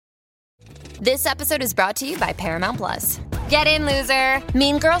This episode is brought to you by Paramount Plus. Get in, loser!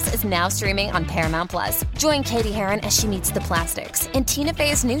 Mean Girls is now streaming on Paramount Plus. Join Katie Heron as she meets the plastics in Tina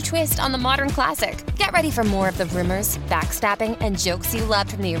Fey's new twist on the modern classic. Get ready for more of the rumors, backstabbing, and jokes you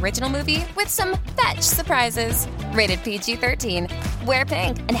loved from the original movie with some fetch surprises. Rated PG-13. Wear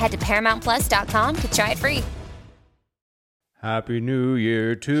pink and head to ParamountPlus.com to try it free. Happy New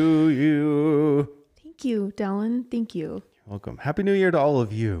Year to you. Thank you, Dallin. Thank you. Welcome. Happy New Year to all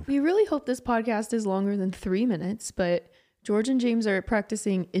of you. We really hope this podcast is longer than 3 minutes, but George and James are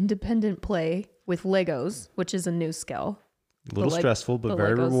practicing independent play with Legos, which is a new skill. A little stressful, but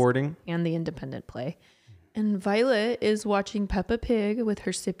very Legos rewarding. And the independent play. And Violet is watching Peppa Pig with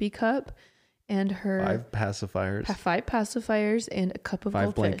her sippy cup and her 5 pacifiers. 5 pacifiers and a cup of 5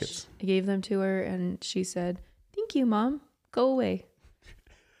 goldfish. blankets. I gave them to her and she said, "Thank you, Mom. Go away."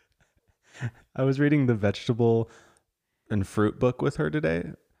 I was reading the vegetable and fruit book with her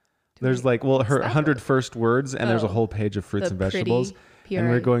today. There's her 100 first words, and there's a whole page of fruits and vegetables. And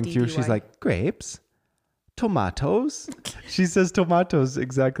we're going through, she's like, grapes, tomatoes. She says tomatoes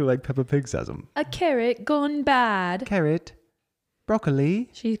exactly like Peppa Pig says them. A carrot gone bad. Carrot, broccoli.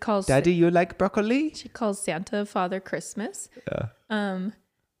 She calls Daddy, you like broccoli? She calls Santa Father Christmas. Yeah.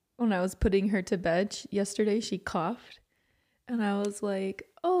 When I was putting her to bed yesterday, she coughed. And I was like,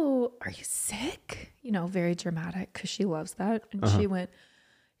 "Oh, are you sick?" You know, very dramatic because she loves that. And she went,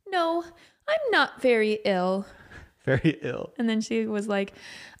 "No, I'm not very ill." Very ill. And then she was like,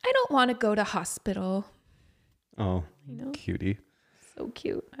 "I don't want to go to hospital." Oh, You know? cutie. So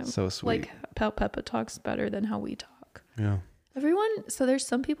cute. So sweet. Like how Peppa talks better than how we talk. Yeah. So there's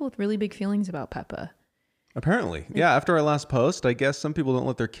some people with really big feelings about Peppa. Apparently. Yeah, after our last post, I guess some people don't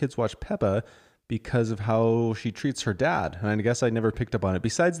let their kids watch Peppa because of how she treats her dad. And I guess I never picked up on it.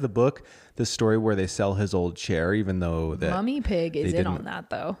 Besides the book, the story where they sell his old chair, even though that Mummy Pig is in on that,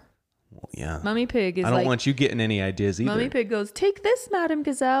 though. Well, yeah. Mummy Pig is I don't want you getting any ideas either. Mummy Pig goes, "Take this, Madam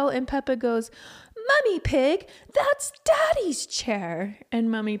Gazelle." And Peppa goes, "Mummy Pig, that's Daddy's chair."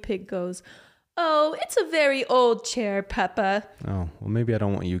 And Mummy Pig goes, "Oh, it's a very old chair, Peppa." Oh, well, maybe I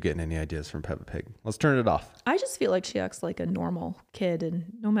don't want you getting any ideas from Peppa Pig. Let's turn it off. I just feel like she acts like a normal kid.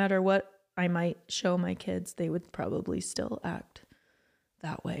 And no matter what I might show my kids, they would probably still act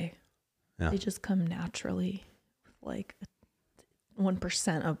that way. Yeah. They just come naturally, like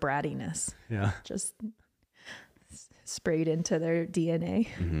 1% of brattiness. Yeah. Just sprayed into their DNA.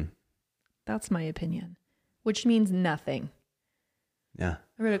 Mm-hmm. That's my opinion, which means nothing. Yeah.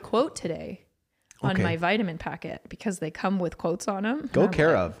 I read a quote today on my vitamin packet because they come with quotes on them. Go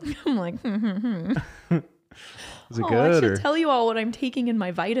care of. I'm like, Is it I good? should tell you all what I'm taking in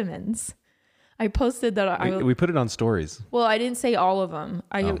my vitamins. I posted that we put it on stories. Well, I didn't say all of them.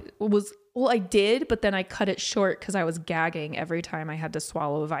 I did, but then I cut it short because I was gagging every time I had to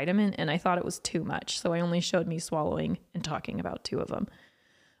swallow a vitamin, and I thought it was too much. So I only showed me swallowing and talking about 2 of them.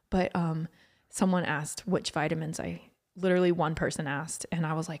 But someone asked which vitamins literally one person asked, and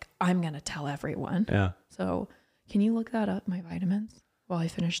I was like, I'm going to tell everyone. Yeah. So can you look that up, my vitamins, while I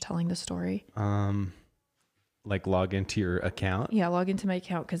finish telling the story? Like log into your account? Yeah, log into my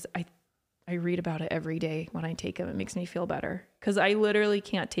account because I read about it every day when I take them. It makes me feel better because I literally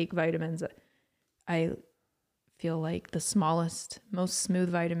can't take vitamins. I feel like the smallest, most smooth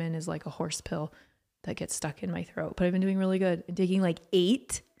vitamin is like a horse pill that gets stuck in my throat. But I've been doing really good. I'm taking like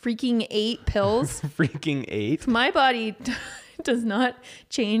 8 pills. Freaking 8? If my body does not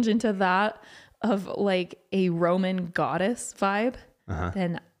change into that of like a Roman goddess vibe,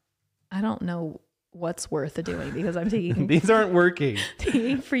 then I don't know what's worth doing because I'm taking These aren't working.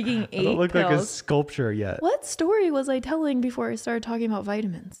 freaking 8 I don't look pills. like a sculpture yet. What story was I telling before I started talking about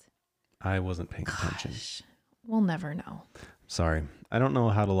vitamins? I wasn't paying attention. We'll never know. Sorry. I don't know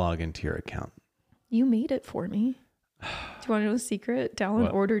how to log into your account. You made it for me. Do you want to know a secret?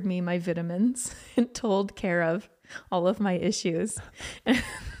 Dallin ordered me my vitamins and told care of all of my issues.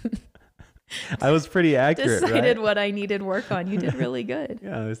 I was pretty accurate, Decided right? what I needed work on. You did really good.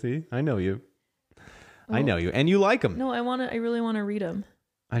 Yeah, see? I know you. I know you. And you like them. No, I really want to read them.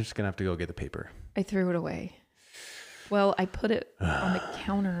 I'm just going to have to go get the paper. I threw it away. Well, I put it on the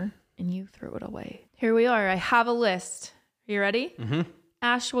counter and you threw it away. Here we are. I have a list. Are you ready? Mm-hmm.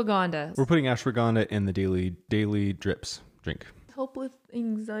 Ashwagandha. We're putting ashwagandha in the daily drips drink. Help with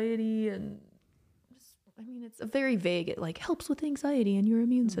anxiety and it's a very vague. It like helps with anxiety and your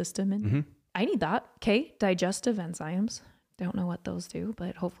immune system. And I need that. Okay. Digestive enzymes. Don't know what those do,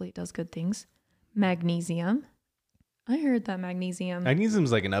 but hopefully it does good things. Magnesium. I heard that magnesium. Magnesium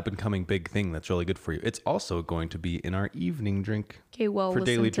is like an up and coming big thing that's really good for you. It's also going to be in our evening drink. Okay, well, for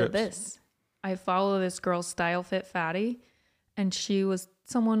listen daily to drips. this. I follow this girl, Style Fit Fatty, and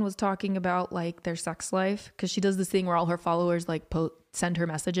someone was talking about like their sex life, because she does this thing where all her followers like send her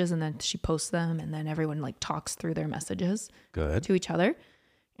messages and then she posts them, and then everyone like talks through their messages to each other.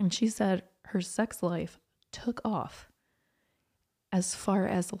 And she said her sex life took off as far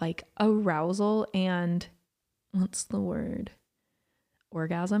as like arousal and what's the word?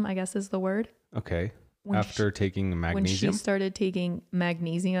 Orgasm, I guess is the word. Okay. After taking magnesium? When she started taking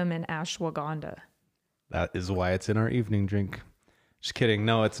magnesium and ashwagandha. That is why it's in our evening drink. Just kidding.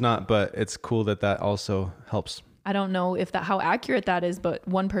 No, it's not, but it's cool that also helps. I don't know how accurate that is, but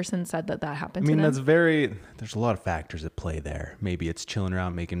one person said that happened to them. There's a lot of factors at play there. Maybe it's chilling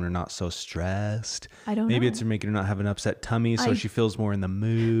around, making her not so stressed. I don't know. Maybe it's making her not have an upset tummy, so she feels more in the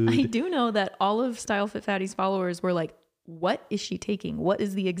mood. I do know that all of Style Fit Fatty's followers were like, what is she taking? What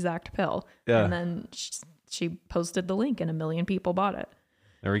is the exact pill? Yeah. And then she posted the link and 1 million people bought it.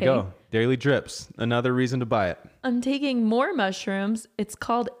 There we go. Daily Drips. Another reason to buy it. I'm taking more mushrooms. It's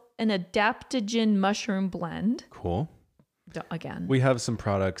called an adaptogen mushroom blend. Cool. Again, we have some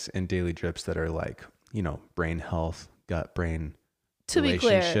products in Daily Drips that are like, brain health, gut brain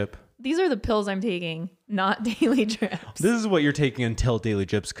relationship. Be clear, these are the pills I'm taking, not Daily Drips. This is what you're taking until Daily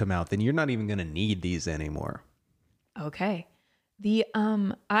Drips come out. Then you're not even going to need these anymore. Okay.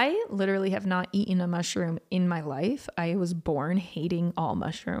 I literally have not eaten a mushroom in my life. I was born hating all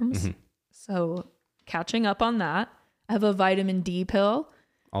mushrooms. Mm-hmm. So catching up on that. I have a vitamin D pill.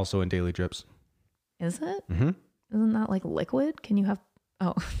 Also in Daily Drips. Is it? Mm-hmm. Isn't that like liquid? Can you have...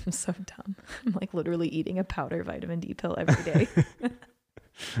 Oh, I'm so dumb. I'm like literally eating a powder vitamin D pill every day.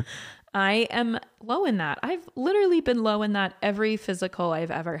 I am low in that. I've literally been low in that every physical I've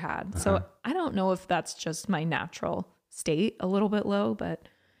ever had. Uh-huh. So I don't know if that's just my natural state, a little bit low, but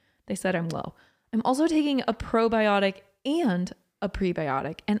they said I'm low. I'm also taking a probiotic and a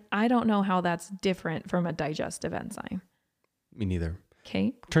prebiotic, and I don't know how that's different from a digestive enzyme. Me neither.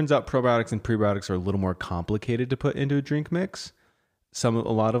 Okay. Turns out probiotics and prebiotics are a little more complicated to put into a drink mix. A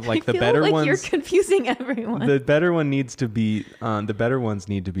lot of like the better ones. You're confusing everyone. The better one needs to be. The better ones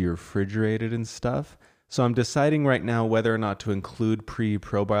need to be refrigerated and stuff. So I'm deciding right now whether or not to include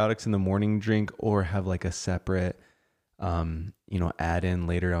probiotics in the morning drink or have like a separate, add in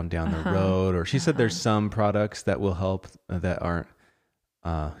later on down the road. Or she said there's some products that will help that aren't.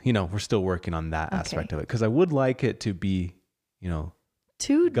 We're still working on that aspect of it because I would like it to be,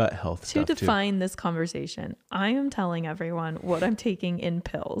 gut health stuff to define this conversation. I am telling everyone what I'm taking in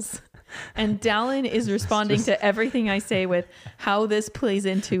pills, and Dallin is responding to everything I say with how this plays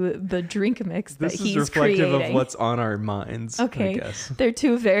into the drink mix that he's creating. This is reflective of what's on our minds. Okay, I guess. They're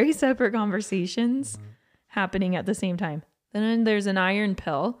two very separate conversations happening at the same time. Then there's an iron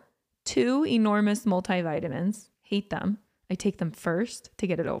pill, 2 enormous multivitamins. Hate them. I take them first to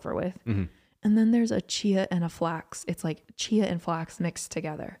get it over with. Mm-hmm. And then there's a chia and a flax. It's like chia and flax mixed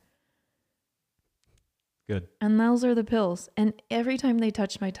together. Good. And those are the pills. And every time they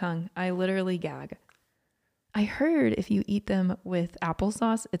touch my tongue, I literally gag. I heard if you eat them with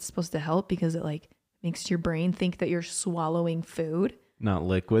applesauce, it's supposed to help because it like makes your brain think that you're swallowing food. Not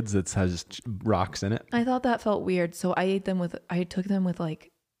liquids. It has rocks in it. I thought that felt weird. So I took them with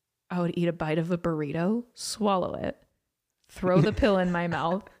like, I would eat a bite of a burrito, swallow it, throw the pill in my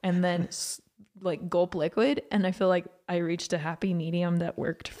mouth, and then like gulp liquid. And I feel like I reached a happy medium that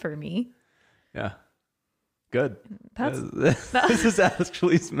worked for me. Yeah. Good. This is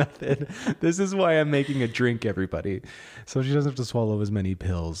Ashley's method. This is why I'm making a drink, everybody. So she doesn't have to swallow as many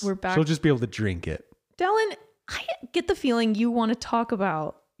pills. We're back. She'll just be able to drink it. Dallin, I get the feeling you want to talk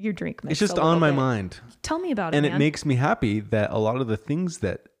about your drink mix. It's just on my mind. Tell me about it, and man. It makes me happy that a lot of the things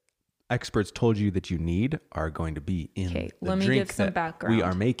that experts told you that you need are going to be in the drink that we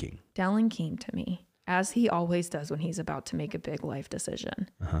are making. Dallin came to me, as he always does when he's about to make a big life decision.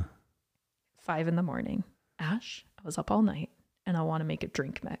 5 a.m. Ash, I was up all night and I want to make a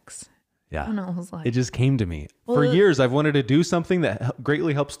drink mix. Yeah. And I was like, it just came to me. For years, I've wanted to do something that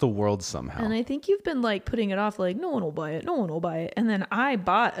greatly helps the world somehow. And I think you've been like putting it off, like, no one will buy it. No one will buy it. And then I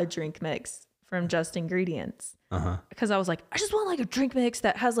bought a drink mix from Just Ingredients because I was like, I just want like a drink mix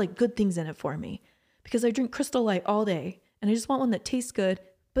that has like good things in it for me because I drink Crystal Light all day and I just want one that tastes good,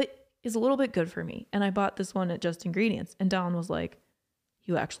 but is a little bit good for me. And I bought this one at Just Ingredients and Dallin was like,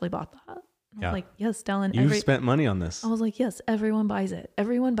 you actually bought that? I was like, yes, Dallin. You've spent money on this. I was like, yes, everyone buys it.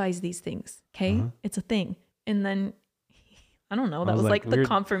 Everyone buys these things. Okay. It's a thing. And then, I don't know. That was like the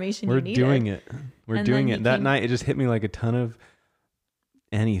confirmation you needed. We're doing it. We're doing it. That night, it just hit me like a ton of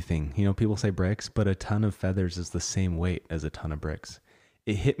anything. People say bricks, but a ton of feathers is the same weight as a ton of bricks.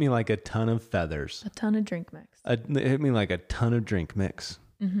 It hit me like a ton of feathers. A ton of drink mix. It hit me like a ton of drink mix.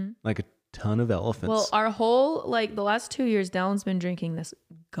 Mm-hmm. Like ton of elephants. Well, our whole, like the last 2 years, Dallin's been drinking this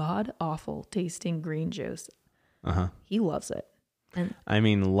god awful tasting green juice. He loves it. And I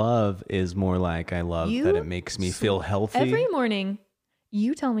mean, love is more like I love that it makes me feel healthy. Every morning,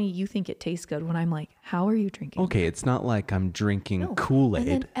 you tell me you think it tastes good when I'm like, how are you drinking? Okay, it's not like I'm drinking Kool-Aid.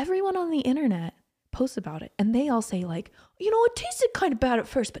 And then everyone on the internet posts about it. And they all say like, it tasted kind of bad at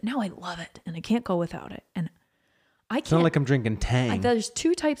first, but now I love it. And I can't go without it. And I can't. It's not like I'm drinking Tang. There's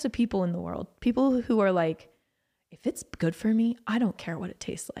two types of people in the world. People who are like, if it's good for me, I don't care what it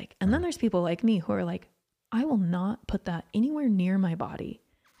tastes like. And then there's people like me who are like, I will not put that anywhere near my body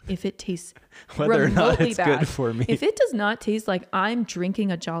if it tastes whether or not it's bad. Good for me. If it does not taste like I'm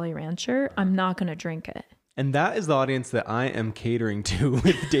drinking a Jolly Rancher, I'm not going to drink it. And that is the audience that I am catering to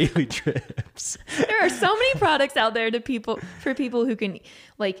with Daily Drips. There are so many products out there for people who can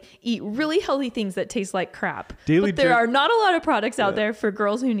like eat really healthy things that taste like crap. But there are not a lot of products out there for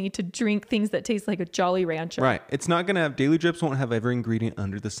girls who need to drink things that taste like a Jolly Rancher. Right. It's not going to have, Daily Drips won't have every ingredient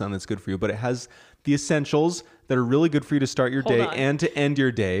under the sun that's good for you, but it has the essentials that are really good for you to start your day and to end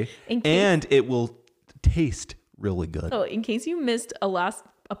your day. And it will taste really good. So in case you missed a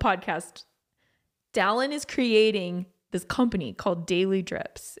podcast, Dallin is creating this company called Daily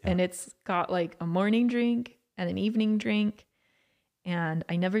Drips, and it's got like a morning drink and an evening drink, and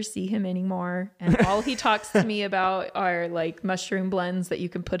I never see him anymore. And all he talks to me about are like mushroom blends that you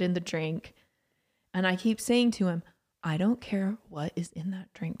can put in the drink. And I keep saying to him, I don't care what is in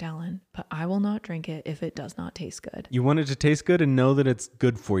that drink, Dallin, but I will not drink it if it does not taste good. You want it to taste good and know that it's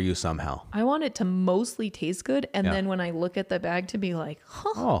good for you somehow. I want it to mostly taste good. And then when I look at the bag to be like,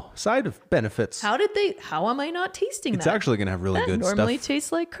 side of benefits. How am I not tasting that? It's actually going to have really good stuff. Normally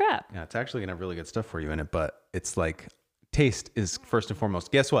tastes like crap. Yeah, it's actually going to have really good stuff for you in it, but it's like taste is first and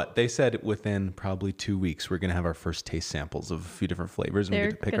foremost. Guess what? They said within probably 2 weeks, we're going to have our first taste samples of a few different flavors and we get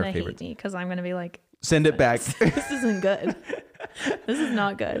to pick our favorites. They're going to hate me because I'm going to be like, send it back. This isn't good. This is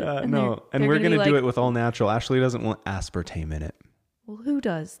not good. And we're going to do it with all natural. Ashley doesn't want aspartame in it. Well, who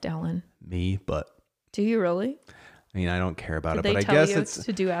does, Dallin? Me, but. Do you really? I mean, I don't care about it, but I guess it's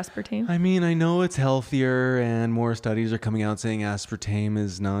to do aspartame. I mean, I know it's healthier and more studies are coming out saying aspartame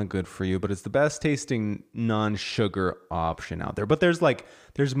is not good for you, but it's the best tasting non-sugar option out there. But there's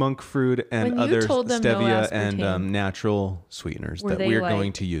monk fruit and other stevia and natural sweeteners that we are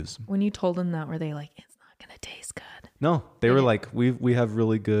going to use. When you told them that, were they like, it's not going to taste good? No, they were like, we have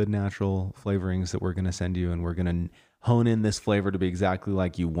really good natural flavorings that we're going to send you, and we're going to hone in this flavor to be exactly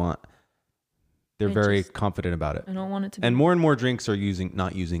like you want. They're very confident about it. I don't want it to be. And more drinks are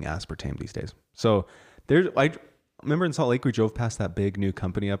not using aspartame these days. So I remember in Salt Lake, we drove past that big new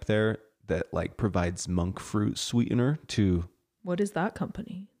company up there that like provides monk fruit sweetener to. What is that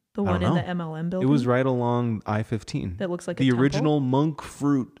company? The one in the MLM building? It was right along I-15. That looks like the original monk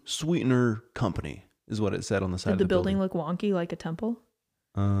fruit sweetener company is what it said on the side of the building. Did the building look wonky like a temple?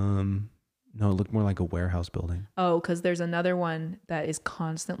 No, it looked more like a warehouse building. Oh, because there's another one that is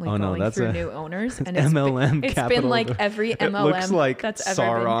constantly going through new owners. And it's MLM it's been like every MLM it looks like that's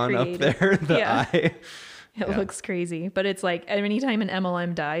Sauron ever been created. up there, eye. It looks crazy. But it's like anytime an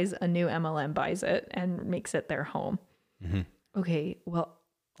MLM dies, a new MLM buys it and makes it their home. Mm-hmm. Okay, well.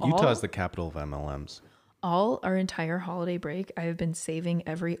 Utah is the capital of MLMs. All our entire holiday break, I have been saving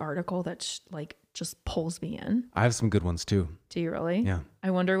every article that just pulls me in. I have some good ones too. Do you really? Yeah. I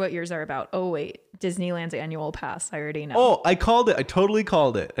wonder what yours are about. Oh wait, Disneyland's annual pass. I already know. Oh, I called it. I totally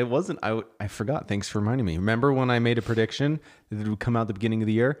called it. It wasn't. I forgot. Thanks for reminding me. Remember when I made a prediction that it would come out at the beginning of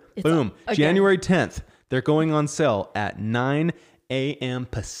the year? Boom. January 10th. They're going on sale at 9 a.m.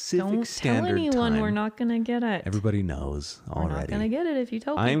 Pacific Standard Time. Don't tell anyone we're not going to get it. Everybody knows already. We're not going to get it if you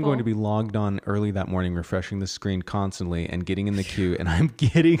tell people. I am going to be logged on early that morning, refreshing the screen constantly and getting in the queue. And I'm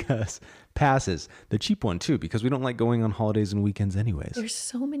getting us passes. The cheap one too, because we don't like going on holidays and weekends anyways. There's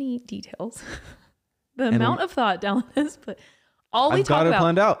so many details. The amount of thought Dallin has put. All we talk about,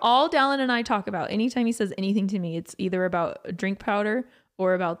 planned out. All Dallin and I talk about, anytime he says anything to me, it's either about drink powder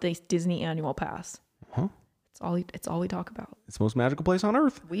or about the Disney annual pass. Huh? It's all we talk about. It's the most magical place on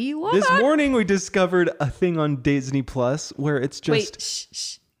earth. We love This morning we discovered a thing on Disney Plus where it's just... Wait,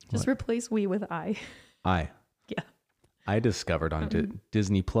 shh. Just replace we with I. I. Yeah. I discovered on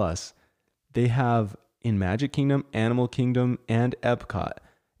Disney Plus, they have in Magic Kingdom, Animal Kingdom, and Epcot,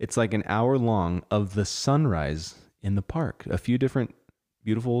 it's like an hour long of the sunrise in the park. A few different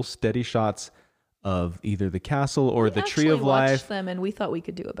beautiful, steady shots of either the castle or the Tree of Life. We watched them and we thought we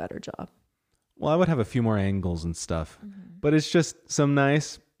could do a better job. Well, I would have a few more angles and stuff, but it's just some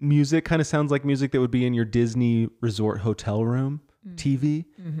nice music. Kind of sounds like music that would be in your Disney resort hotel room TV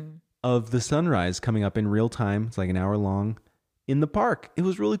of the sunrise coming up in real time. It's like an hour long in the park. It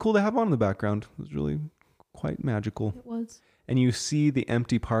was really cool to have on in the background. It was really quite magical. It was. And you see the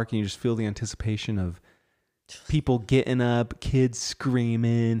empty park and you just feel the anticipation of people getting up, kids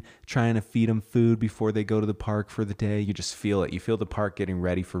screaming, trying to feed them food before they go to the park for the day. You just feel it. You feel the park getting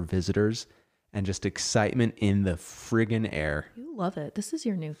ready for visitors and just excitement in the friggin' air. You love it. This is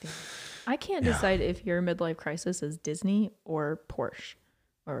your new thing. I can't decide if your midlife crisis is Disney or Porsche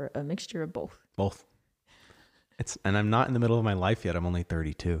or a mixture of both. Both. And I'm not in the middle of my life yet. I'm only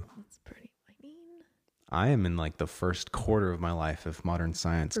 32. That's pretty. I am in like the first quarter of my life if modern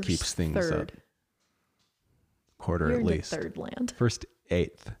science keeps things up. Quarter You're at in least. The third land. First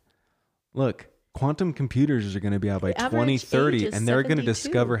eighth. Look, quantum computers are going to be out by 2030 and they're going to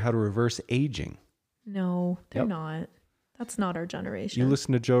discover how to reverse aging. No, they're not. That's not our generation. You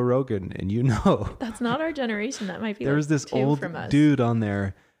listen to Joe Rogan and you know. That's not our generation. That might be There's this old dude on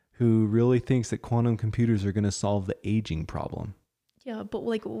there who really thinks that quantum computers are going to solve the aging problem. Yeah, but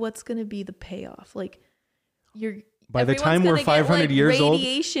like what's going to be the payoff? Like by the time we're 500 years old,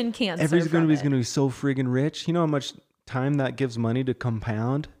 radiation cancer. Everybody's going to be so friggin' rich. You know how much time that gives money to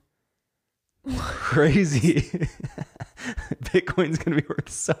compound? Crazy. Bitcoin's going to be worth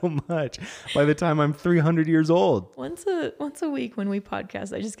so much by the time I'm 300 years old. Once a week when we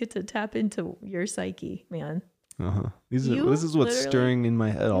podcast, I just get to tap into your psyche, man. This is what's stirring in my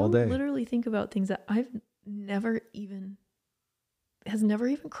head all day. Literally think about things that has never even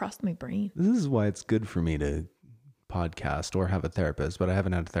crossed my brain. This is why it's good for me to podcast or have a therapist, but I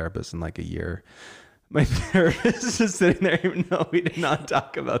haven't had a therapist in like a year. My therapist is just sitting there, even though we did not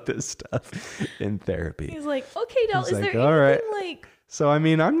talk about this stuff in therapy. He's like, okay, Del, is there all anything like so I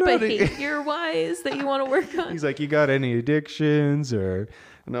mean, I'm not behavior-wise that you want to work on? He's like, you got any addictions or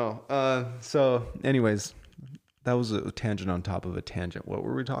no? So anyways, that was a tangent on top of a tangent. What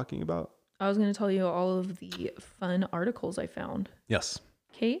were we talking about? I was going to tell you all of the fun articles I found. Yes.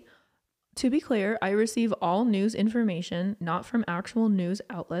 Okay. To be clear, I receive all news information, not from actual news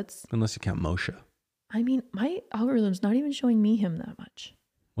outlets. Unless you count Moshe. I mean, my algorithm's not even showing me him that much.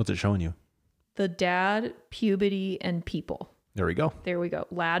 What's it showing you? The dad, puberty, and people. There we go.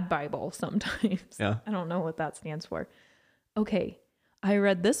 Lad Bible sometimes. Yeah. I don't know what that stands for. Okay. I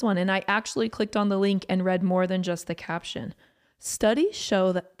read this one and I actually clicked on the link and read more than just the caption. Studies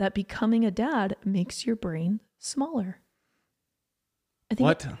show that becoming a dad makes your brain smaller. I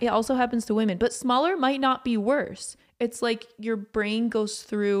think it also happens to women, but smaller might not be worse. It's like your brain goes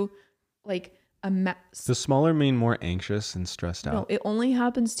through like Does smaller mean more anxious and stressed out? No, it only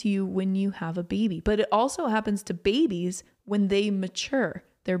happens to you when you have a baby, but it also happens to babies when they mature.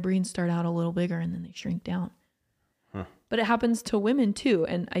 Their brains start out a little bigger and then they shrink down. But it happens to women too.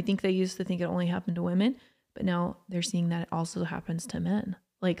 And I think they used to think it only happened to women, but now they're seeing that it also happens to men.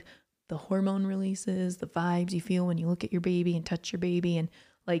 Like the hormone releases, the vibes you feel when you look at your baby and touch your baby, and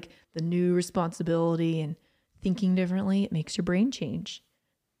like the new responsibility and thinking differently, it makes your brain change.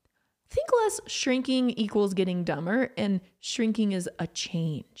 Think less shrinking equals getting dumber, and shrinking is a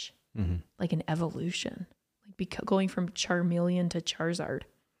change, like an evolution, like going from Charmeleon to Charizard.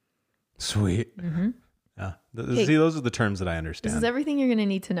 Sweet. Yeah. See, those are the terms that I understand. This is everything you're going to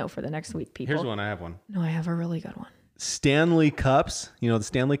need to know for the next week, people. Here's one. I have one. No, I have a really good one. Stanley Cups. You know the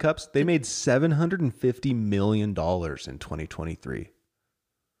Stanley Cups? They made $750 million in 2023.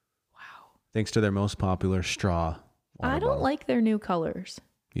 Wow. Thanks to their most popular straw. I don't like their new colors.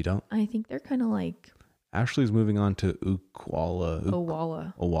 You don't? I think they're kind of like... Ashley's moving on to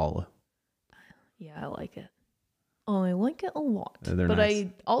Owala. Yeah, I like it. Oh, I like it a lot. But nice.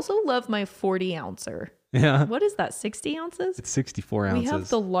 I also love my 40 ouncer. Yeah. What is that, 60 ounces? It's 64 ounces. We have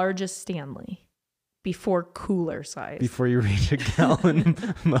the largest Stanley before cooler size. Before you reach a gallon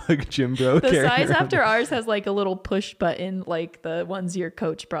mug, Jim Bro. The size after ours has like a little push button, like the ones your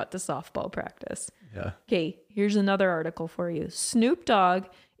coach brought to softball practice. Yeah. Okay, here's another article for you. Snoop Dogg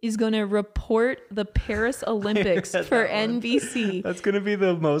is going to report the Paris Olympics for NBC. That's going to be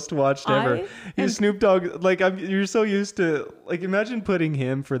the most watched ever. He's Snoop Dogg. Like you're so used to, like, imagine putting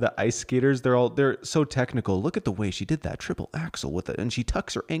him for the ice skaters. They're so technical. Look at the way she did that triple axel with it, and she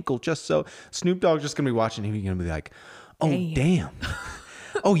tucks her ankle just so. Snoop Dogg's just going to be watching him. He's going to be like, "Oh damn!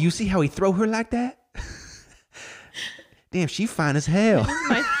 Oh, you see how he throw her like that? Damn, she fine as hell."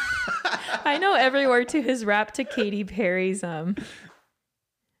 I know every word to his rap to Katy Perry's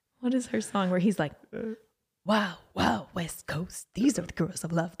what is her song where he's like, wow, wow, West Coast. These are the girls I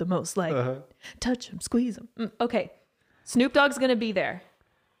love the most. Like, touch them, squeeze them. Okay. Snoop Dogg's going to be there.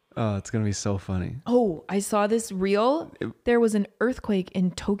 Oh, it's going to be so funny. Oh, I saw this reel. There was an earthquake in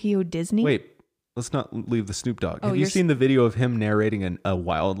Tokyo Disney. Wait, let's not leave the Snoop Dogg. Have you seen the video of him narrating a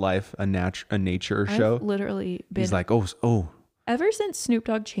wildlife, a nature show? I've literally been. He's like, oh. Ever since Snoop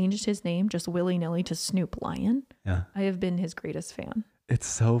Dogg changed his name just willy-nilly to Snoop Lion, yeah, I have been his greatest fan. It's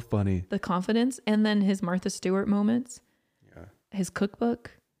so funny. The confidence, and then his Martha Stewart moments. Yeah. His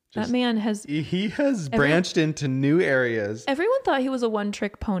cookbook. That man has... He has branched into new areas. Everyone thought he was a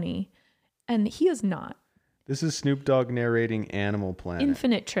one-trick pony, and he is not. This is Snoop Dogg narrating Animal Planet.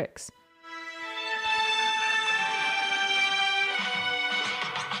 Infinite tricks.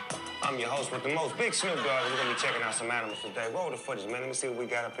 I'm your host with the most, Big Snoop Dogg. We're going to be checking out some animals today. Roll the footage, man. Let me see what we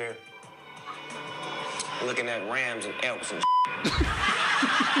got up here. Looking at rams and elks and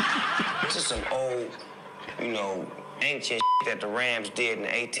This is some old, ancient that the Rams did in the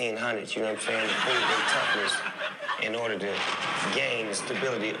 1800s, you know what I'm saying, to prove their toughness in order to gain the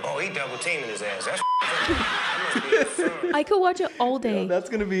stability. Oh, he double teaming his ass. That's I could watch it all day. That's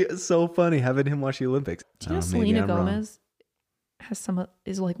going to be so funny, having him watch the Olympics. Do you know Selena Gomez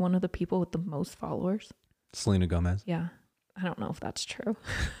is like one of the people with the most followers? Selena Gomez? Yeah. I don't know if that's true.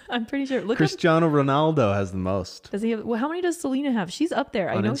 I'm pretty sure. Cristiano Ronaldo has the most. Does he have? Well, how many does Selena have? She's up there.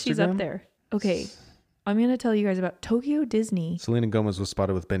 I know Instagram? She's up there. Okay. I'm going to tell you guys about Tokyo Disney. Selena Gomez was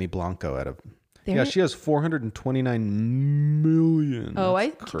spotted with Benny Blanco at a... Yeah, she has 429 million. Oh,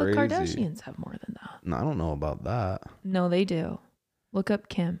 the Kardashians have more than that. No, I don't know about that. No, they do. Look up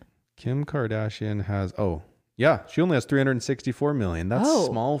Kim. Kim Kardashian has... Oh, yeah. She only has 364 million. That's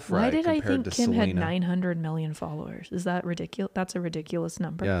small fry. Why did I think Kim Selena. had 900 million followers? Is that ridiculous? That's a ridiculous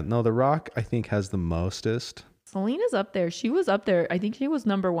number. Yeah, no, The Rock, I think, has the mostest. Selena's up there. She was up there. I think she was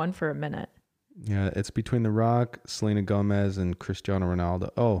number one for a minute. Yeah, it's between The Rock, Selena Gomez, and Cristiano Ronaldo.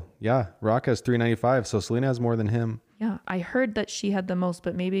 Oh, yeah. Rock has 395, so Selena has more than him. Yeah, I heard that she had the most,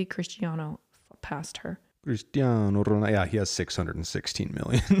 but maybe Cristiano passed her. Cristiano Ronaldo. Yeah, he has 616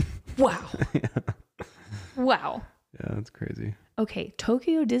 million. Wow. Yeah. Wow. Yeah, that's crazy. Okay,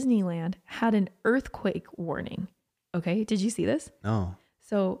 Tokyo Disneyland had an earthquake warning. Okay, did you see this? No.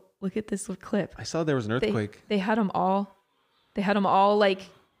 So look at this clip. I saw there was an earthquake. They had them all like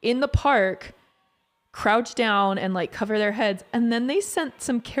in the park, crouch down and like cover their heads. And then they sent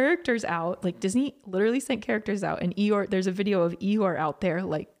some characters out. Like Disney literally sent characters out. And Eeyore, there's a video of Eeyore out there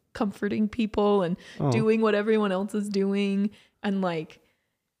like comforting people and doing what everyone else is doing and like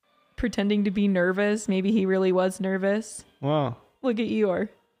pretending to be nervous. Maybe he really was nervous. Wow. Look at Eeyore.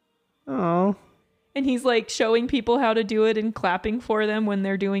 Oh. And he's like showing people how to do it and clapping for them when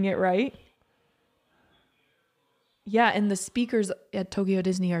they're doing it right. Yeah, and the speakers at Tokyo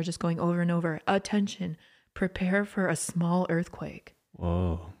Disney are just going over and over. Attention, prepare for a small earthquake.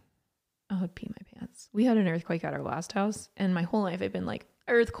 Whoa. I would pee my pants. We had an earthquake at our last house, and my whole life I've been like,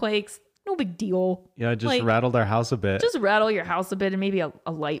 earthquakes, no big deal. Yeah, just like, rattled our house a bit. Just rattle your house a bit and maybe a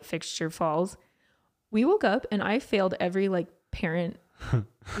light fixture falls. We woke up and I failed every like parent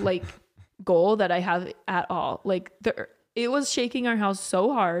like goal that I have at all. Like it was shaking our house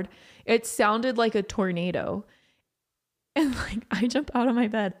so hard. It sounded like a tornado. And like I jump out of my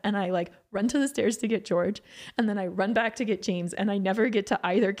bed and I like run to the stairs to get George and then I run back to get James and I never get to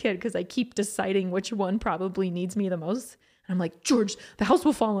either kid because I keep deciding which one probably needs me the most. And I'm like, George, the house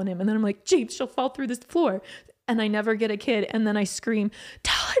will fall on him. And then I'm like, James, she'll fall through this floor. And I never get a kid. And then I scream,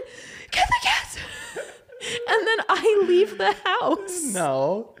 Todd, get the kids. And then I leave the house.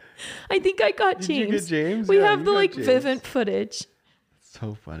 No. I think I got James. Did you get James? We have the like Vivint footage.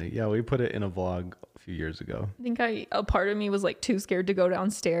 So funny. Yeah, we put it in a vlog a few years ago. I think a part of me was like too scared to go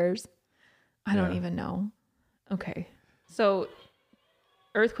downstairs. I don't even know. Okay. So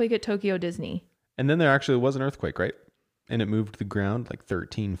earthquake at Tokyo Disney. And then there actually was an earthquake, right? And it moved the ground like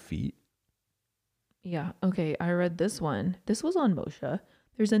 13 feet. Yeah. Okay. I read this one. This was on Moshe.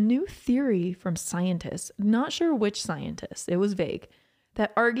 There's a new theory from scientists, not sure which scientists, it was vague,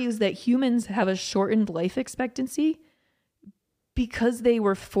 that argues that humans have a shortened life expectancy because they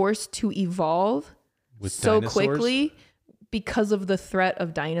were forced to evolve with so dinosaurs? Quickly because of the threat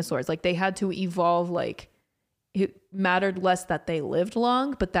of dinosaurs. Like they had to evolve, like it mattered less that they lived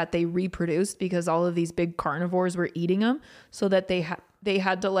long, but that they reproduced because all of these big carnivores were eating them, so that they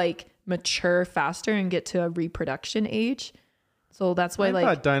had to like mature faster and get to a reproduction age. So that's why I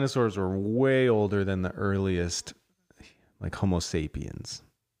thought dinosaurs were way older than the earliest like Homo sapiens.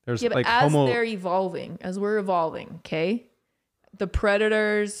 There's but like as they're evolving, as we're evolving, okay? The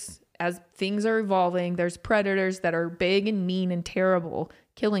predators, as things are evolving, there's predators that are big and mean and terrible,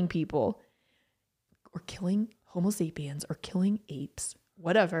 killing people or killing Homo sapiens or killing apes,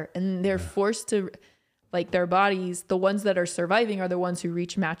 whatever. And they're forced to, like their bodies, the ones that are surviving are the ones who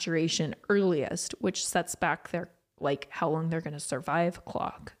reach maturation earliest, which sets back their, like how long they're going to survive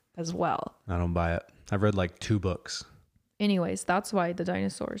clock as well. I don't buy it. I've read like 2 books. Anyways, that's why the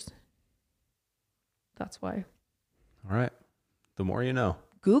dinosaurs. That's why. All right. The more you know.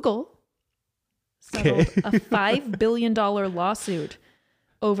 Google settled a $5 billion lawsuit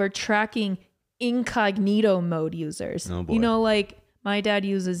over tracking incognito mode users. Oh boy. You know, like my dad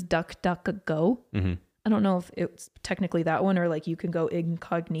uses DuckDuckGo. Mm-hmm. I don't know if it's technically that one or like you can go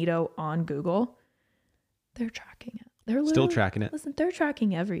incognito on Google. They're tracking it. They're still tracking it. Listen, they're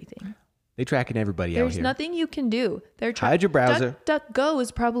tracking everything. They tracking everybody out here. There's nothing you can do. They're hide your browser. DuckDuckGo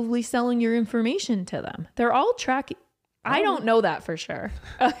is probably selling your information to them. They're all tracking. I don't know that for sure.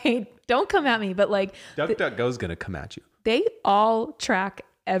 Okay, don't come at me. But like, DuckDuckGo's gonna come at you. They all track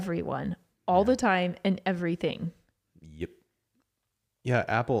everyone all the time and everything. Yep. Yeah,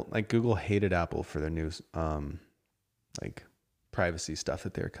 Apple, like Google hated Apple for their new like privacy stuff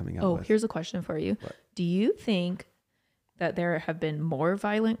that they're coming out with. Oh, here's a question for you. What? Do you think that there have been more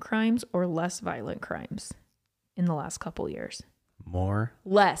violent crimes or less violent crimes in the last couple years? More?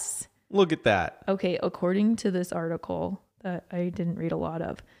 Less. Look at that. Okay, according to this article that I didn't read a lot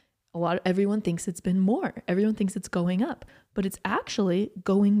of, everyone thinks it's been more. Everyone thinks it's going up, but it's actually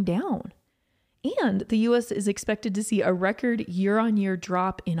going down. And the U.S. is expected to see a record year-on-year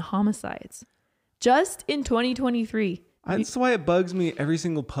drop in homicides just in 2023. That's why it bugs me. Every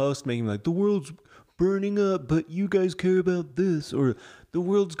single post making like, the world's burning up, but you guys care about this, or the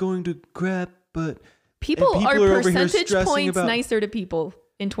world's going to crap, but people are percentage points about... nicer to people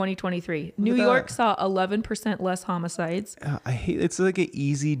in 2023. New York saw 11% less homicides. I hate it's like an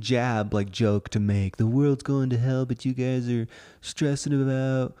easy jab, like joke to make. The world's going to hell, but you guys are stressing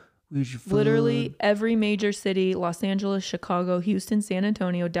about. Literally every major city, Los Angeles, Chicago, Houston, San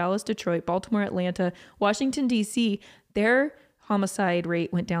Antonio, Dallas, Detroit, Baltimore, Atlanta, Washington, D.C., their homicide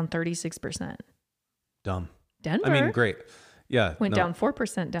rate went down 36%. Dumb. Denver. I mean, great. Yeah. Went down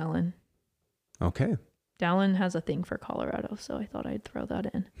 4%, Dallin. Okay. Dallin has a thing for Colorado, so I thought I'd throw that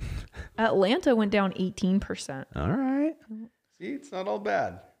in. Atlanta went down 18%. All right. See, it's not all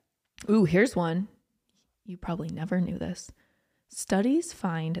bad. Ooh, here's one. You probably never knew this. Studies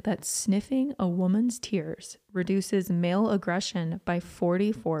find that sniffing a woman's tears reduces male aggression by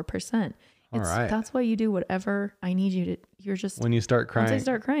 44%. All right. That's why you do whatever I need you to. You're just when you start crying. Once I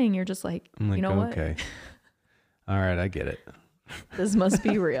start crying, you're just like, you know what? Okay. All right, I get it. This must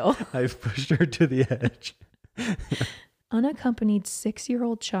be real. I've pushed her to the edge. Unaccompanied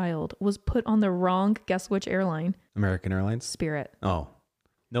 6-year-old child was put on the wrong, guess which airline? American Airlines? Spirit. Oh,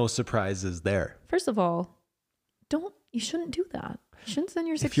 no surprises there. First of all, you shouldn't do that. You shouldn't send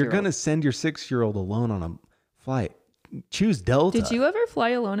your 6-year-old. If you're going to send your 6-year-old alone on a flight, choose Delta. Did you ever fly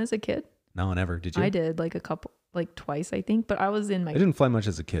alone as a kid? No, never. Did you? I did, like twice, I think. But I didn't fly much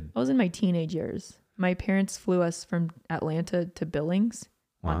as a kid. I was in my teenage years. My parents flew us from Atlanta to Billings,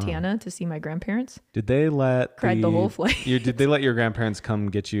 Montana, to see my grandparents. Did they let cried the whole flight? Did they let your grandparents come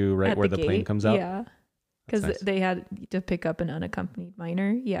get you right where the plane comes out? Yeah, because they had to pick up an unaccompanied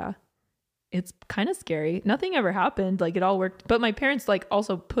minor. Yeah, it's kind of scary. Nothing ever happened. Like, it all worked. But my parents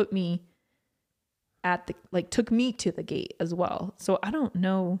also put me took me to the gate as well. So I don't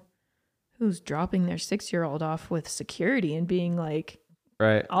know who's dropping their 6-year-old off with security and being like,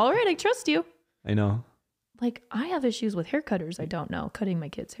 right, all right, I trust you. I know. Like, I have issues with hair cutters. I don't know, cutting my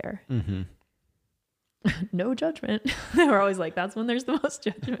kids' hair. Mm-hmm. No judgment. We're always like, that's when there's the most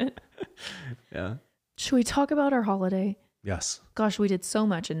judgment. Yeah. Should we talk about our holiday? Yes. Gosh, we did so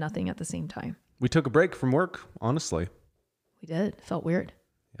much and nothing at the same time. We took a break from work, honestly. We did. It felt weird.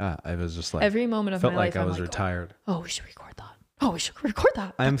 Yeah, I was just like... Every moment of my life, felt like I was retired. Oh, we should record that. Oh, we should record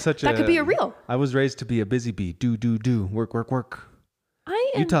that. That could be a reel. I was raised to be a busy bee. Do. Work.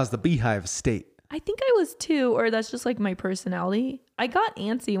 Utah's the beehive state. I think I was too, or that's just like my personality. I got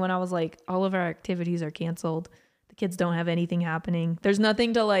antsy when I was like, all of our activities are canceled. The kids don't have anything happening. There's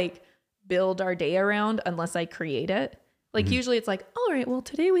nothing to like build our day around unless I create it. Like usually it's like, all right, well,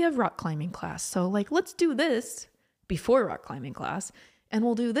 today we have rock climbing class. So like, let's do this before rock climbing class and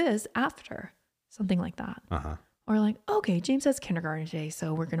we'll do this after. Something like that. Uh-huh. Or like, okay, James has kindergarten today.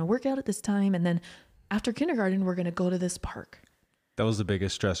 So we're going to work out at this time. And then after kindergarten, we're going to go to this park. That was the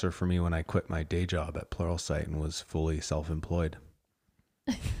biggest stressor for me when I quit my day job at Pluralsight and was fully self-employed.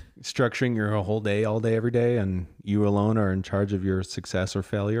 Structuring your whole day, all day, every day, and you alone are in charge of your success or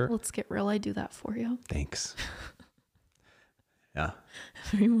failure. Let's get real. I do that for you. Thanks. Yeah.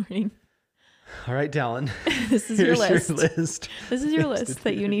 Every morning. All right, Dallin. This is your list. This is your list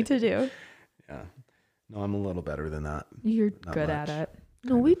that you need to do. Yeah. No, I'm a little better than that. You're good at it.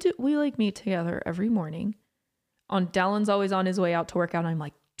 No, we do. We like meet together every morning. Dallin's always on his way out to work out. And I'm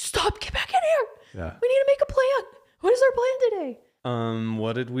like, stop, get back in here. Yeah. We need to make a plan. What is our plan today?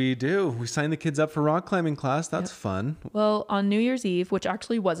 What did we do? We signed the kids up for rock climbing class. That's fun. Well, on New Year's Eve, which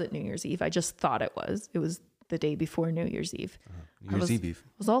actually wasn't New Year's Eve. I just thought it was. It was the day before New Year's Eve. New Year's Eve.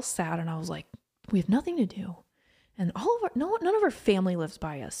 I was all sad and I was like, we have nothing to do. And none of our family lives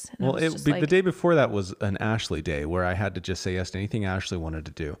by us. And well, the day before that was an Ashley day where I had to just say yes to anything Ashley wanted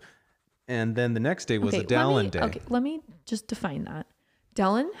to do. And then the next day was a Dallin day. Okay, let me just define that.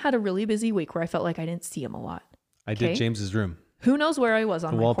 Dallin had a really busy week where I felt like I didn't see him a lot. I did James's room. Who knows where I was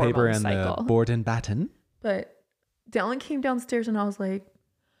on the my wallpaper and cycle. the board and batten. But Dallin came downstairs and I was like,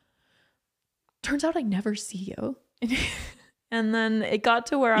 turns out I never see you. And then it got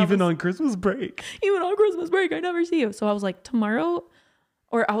to where even on Christmas break, I never see you. So I was like, tomorrow,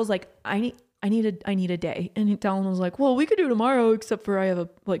 or I was like, I need a day. And Dallin was like, well, we could do tomorrow, except for I have a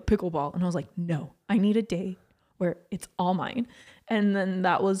pickleball. And I was like, no, I need a day where it's all mine. And then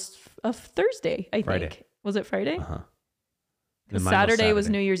that was a Thursday, I think. Was it Friday? Uh-huh. Because Saturday was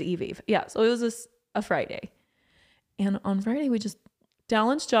New Year's Eve. Yeah, so it was a Friday. And on Friday,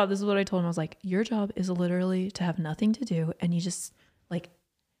 Dallin's job, this is what I told him. I was like, your job is literally to have nothing to do. And you just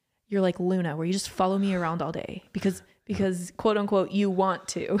you're like Luna, where you just follow me around all day. Because quote unquote, you want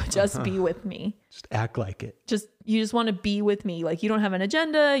to just be with me. Just act like it. You just want to be with me. Like you don't have an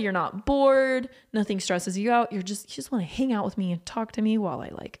agenda. You're not bored. Nothing stresses you out. You just want to hang out with me and talk to me while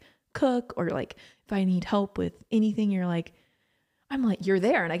I cook, or if I need help with anything, you're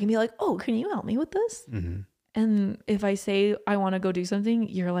there and I can be like, oh, can you help me with this? Mm-hmm. And if I say I want to go do something,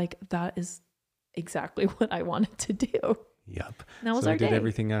 you're like, that is exactly what I wanted to do. Yep. And that was our day. We did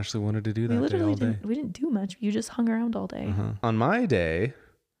everything Ashley wanted to do that day all day. We didn't do much. You just hung around all day. Uh-huh. On my day.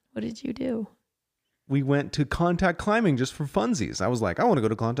 What did you do? We went to contact climbing just for funsies. I was like, I want to go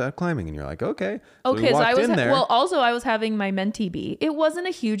to contact climbing. And you're like, okay. So okay. So I was, also I was having my mentee bee. It wasn't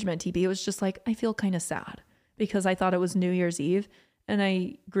a huge mentee bee. It was just I feel kind of sad because I thought it was New Year's Eve. And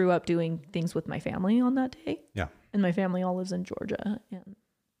I grew up doing things with my family on that day. Yeah. And my family all lives in Georgia. And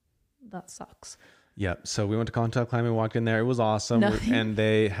that sucks. Yeah. So we went to contact climbing, walked in there. It was awesome. And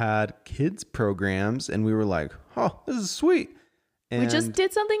they had kids programs. And we were like, oh, this is sweet. And we just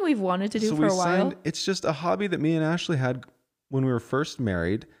did something we've wanted to do for a while. It's just a hobby that me and Ashley had when we were first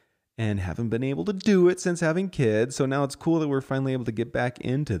married and haven't been able to do it since having kids. So now it's cool that we're finally able to get back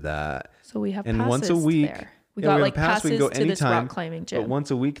into that. So we have and passes once a week. There. We got passes we can go to this rock climbing gym. But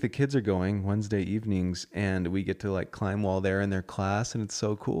once a week, the kids are going Wednesday evenings, and we get to climb while they're in their class, and it's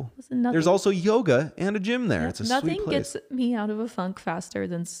so cool. Listen, there's also yoga and a gym there. Yeah, it's a sweet place. Nothing gets me out of a funk faster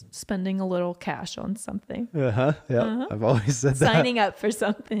than spending a little cash on something. Yeah. I've always said that. Signing up for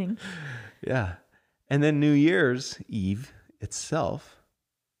something. Yeah. And then New Year's Eve itself,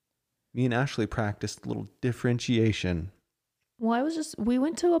 me and Ashley practiced a little differentiation. Well, we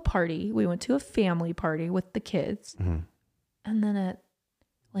went to a party. We went to a family party with the kids. Mm-hmm. And then at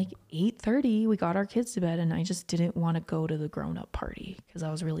 8:30, we got our kids to bed and I just didn't want to go to the grown-up party because I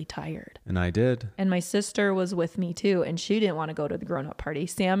was really tired. And I did. And my sister was with me too. And she didn't want to go to the grown-up party.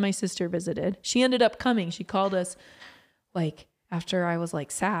 Sam, my sister, visited. She ended up coming. She called us after I was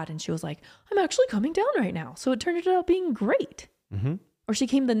sad. And she was like, I'm actually coming down right now. So it turned out being great. Mm-hmm. Or she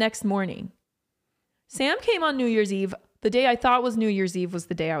came the next morning. Sam came on New Year's Eve. The day I thought was New Year's Eve was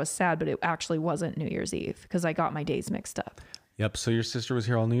the day I was sad, but it actually wasn't New Year's Eve because I got my days mixed up. Yep. So your sister was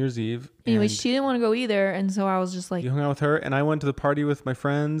here all New Year's Eve. Anyway, she didn't want to go either. And so I was just you hung out with her and I went to the party with my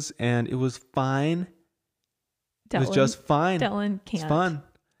friends and it was fine. It was just fine. Dylan can't. It's fun.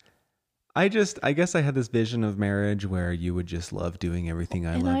 I guess I had this vision of marriage where you would just love doing everything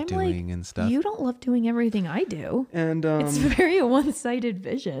I love doing and stuff. You don't love doing everything I do. And it's very a one-sided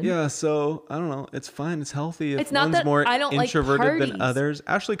vision. Yeah, so I don't know. It's fine. It's healthy. If it's not one's that more I don't introverted like than others.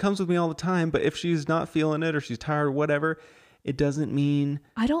 Ashley comes with me all the time, but if she's not feeling it or she's tired or whatever, it doesn't mean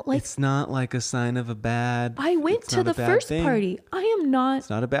I don't like. It's not like a sign of a bad. I went to the first party. I am not. It's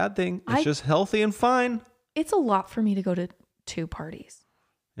not a bad thing. It's just healthy and fine. It's a lot for me to go to 2 parties.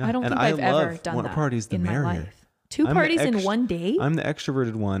 Yeah. I don't think I've ever done that parties the in merrier. my life. 2 parties in one day? I'm the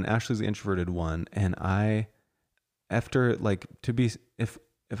extroverted one. Ashley's the introverted one. And if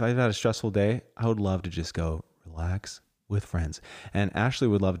I've had a stressful day, I would love to just go relax with friends. And Ashley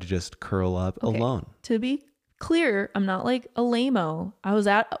would love to just curl up alone. To be clear, I'm not like a lame-o. I was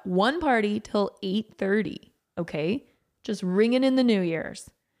at one party till 8:30. Okay. Just ringing in the New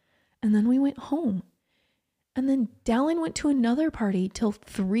Year's. And then we went home. And then Dallin went to another party till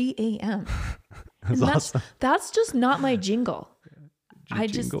 3 a.m. That's just not my jingle. I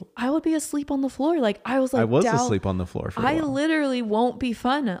would be asleep on the floor. I was asleep on the floor for a while. I literally won't be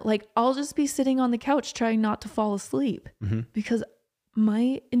fun. I'll just be sitting on the couch trying not to fall asleep because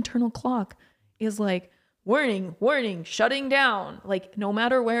my internal clock is warning, shutting down. No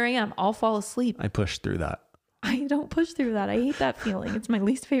matter where I am, I'll fall asleep. I push through that. I don't push through that. I hate that feeling. It's my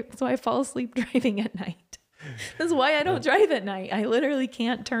least favorite. So I fall asleep driving at night. That's why I don't drive at night. I literally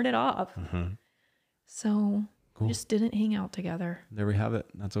can't turn it off. So we just didn't hang out together. There we have it.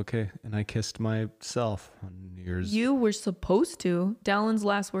 That's okay. And I kissed myself on New Year's. You were supposed to. Dallin's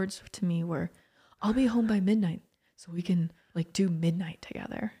last words to me were, I'll be home by midnight so we can like do midnight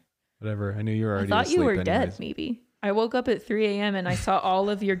together. Whatever. I knew you were already I thought you were anyways. dead, maybe. I woke up at 3 a.m. and I saw all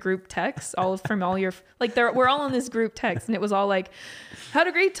of your group texts, from all your, like, we're all in this group text, and it was all like, had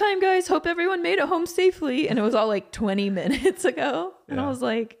a great time, guys. Hope everyone made it home safely. And it was all like 20 minutes ago. And I was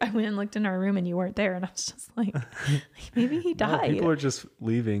like, I went and looked in our room and you weren't there. And I was just like maybe he died. No, people are just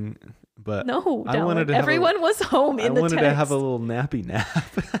leaving. But no, I wanted to everyone was home in the text. I wanted to have a little nappy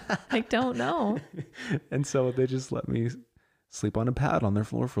nap. I don't know. And so they just let me sleep on a pad on their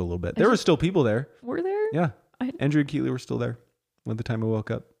floor for a little bit. There were still people there. Were there? Yeah. Andrew and Keely were still there by the time I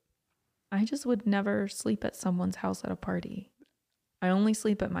woke up. I just would never sleep at someone's house at a party. I only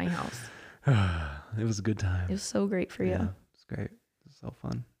sleep at my house. It was a good time. It was so great for you. Yeah, it was great. It was so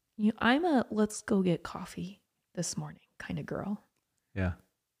fun. I'm a let's go get coffee this morning kind of girl. Yeah.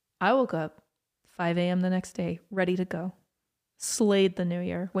 I woke up 5 a.m. the next day, ready to go. Slayed the new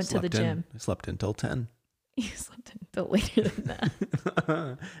year. Went to the gym. I slept until 10. You slept until later than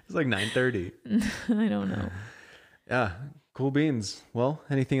that. It's like 9:30. I don't know. Yeah. Cool beans. Well,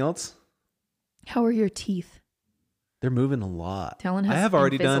 anything else? How are your teeth? They're moving a lot. Talon has I've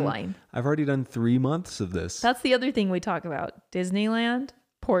already done 3 months of this. That's the other thing we talk about. Disneyland,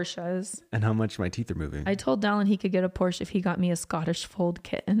 Porsches. And how much my teeth are moving. I told Dallin he could get a Porsche if he got me a Scottish Fold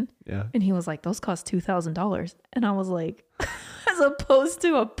kitten. Yeah. And he was like, those cost $2,000. And I was like, as opposed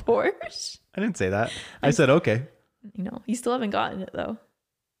to a Porsche? I didn't say that. I said, okay. You know, you still haven't gotten it though.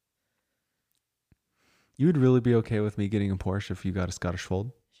 You would really be okay with me getting a Porsche if you got a Scottish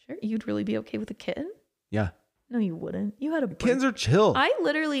Fold? Sure. You'd really be okay with a kitten? Yeah. No, you wouldn't. You had a kittens are chill. I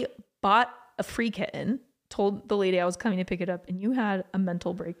literally bought a free kitten, told the lady I was coming to pick it up, and you had a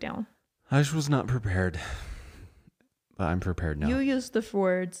mental breakdown. I just was not prepared. But I'm prepared now. You used the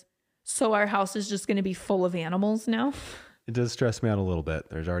words, so our house is just going to be full of animals now. It does stress me out a little bit.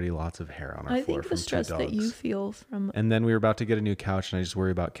 There's already lots of hair on our floor. I think the stress that you feel from... And then we were about to get a new couch, and I just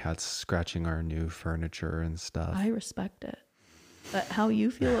worry about cats scratching our new furniture and stuff. I respect it. But how you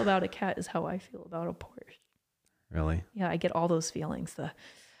feel about a cat is how I feel about a Porsche. Really? Yeah, I get all those feelings.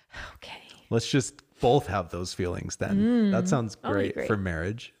 Okay. Let's just both have those feelings then. That sounds great for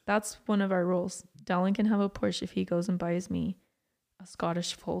marriage. That's one of our rules. Dallin can have a Porsche if he goes and buys me a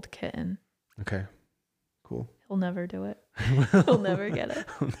Scottish Fold kitten. Okay. Cool. He'll never do it. He'll never get it.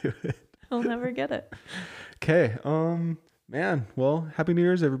 I'll do it. He'll never get it. Okay. Man, well, Happy New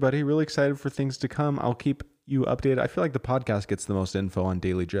Year's, everybody. Really excited for things to come. I'll keep you updated. I feel like the podcast gets the most info on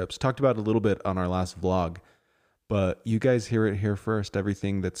Daily Drips. Talked about it a little bit on our last vlog. But you guys hear it here first,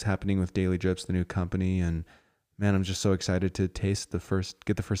 everything that's happening with Daily Drips, the new company. And man, I'm just so excited to get the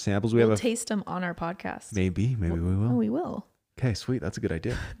first samples. We'll taste them on our podcast. Maybe we will. Oh, we will. Okay, sweet. That's a good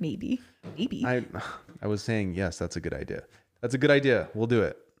idea. Maybe. I was saying, yes, that's a good idea. That's a good idea. We'll do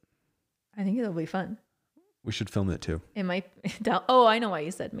it. I think it'll be fun. We should film it too. It might. Oh, I know why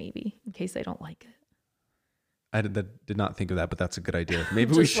you said maybe, in case I don't like it. I did not think of that, but that's a good idea.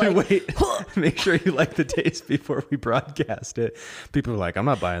 Maybe we should wait. Make sure you like the taste before we broadcast it. People are like, I'm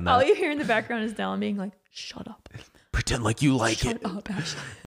not buying that. All you hear in the background is Dallin being like, shut up. Pretend like you like it. Shut up, Ashley.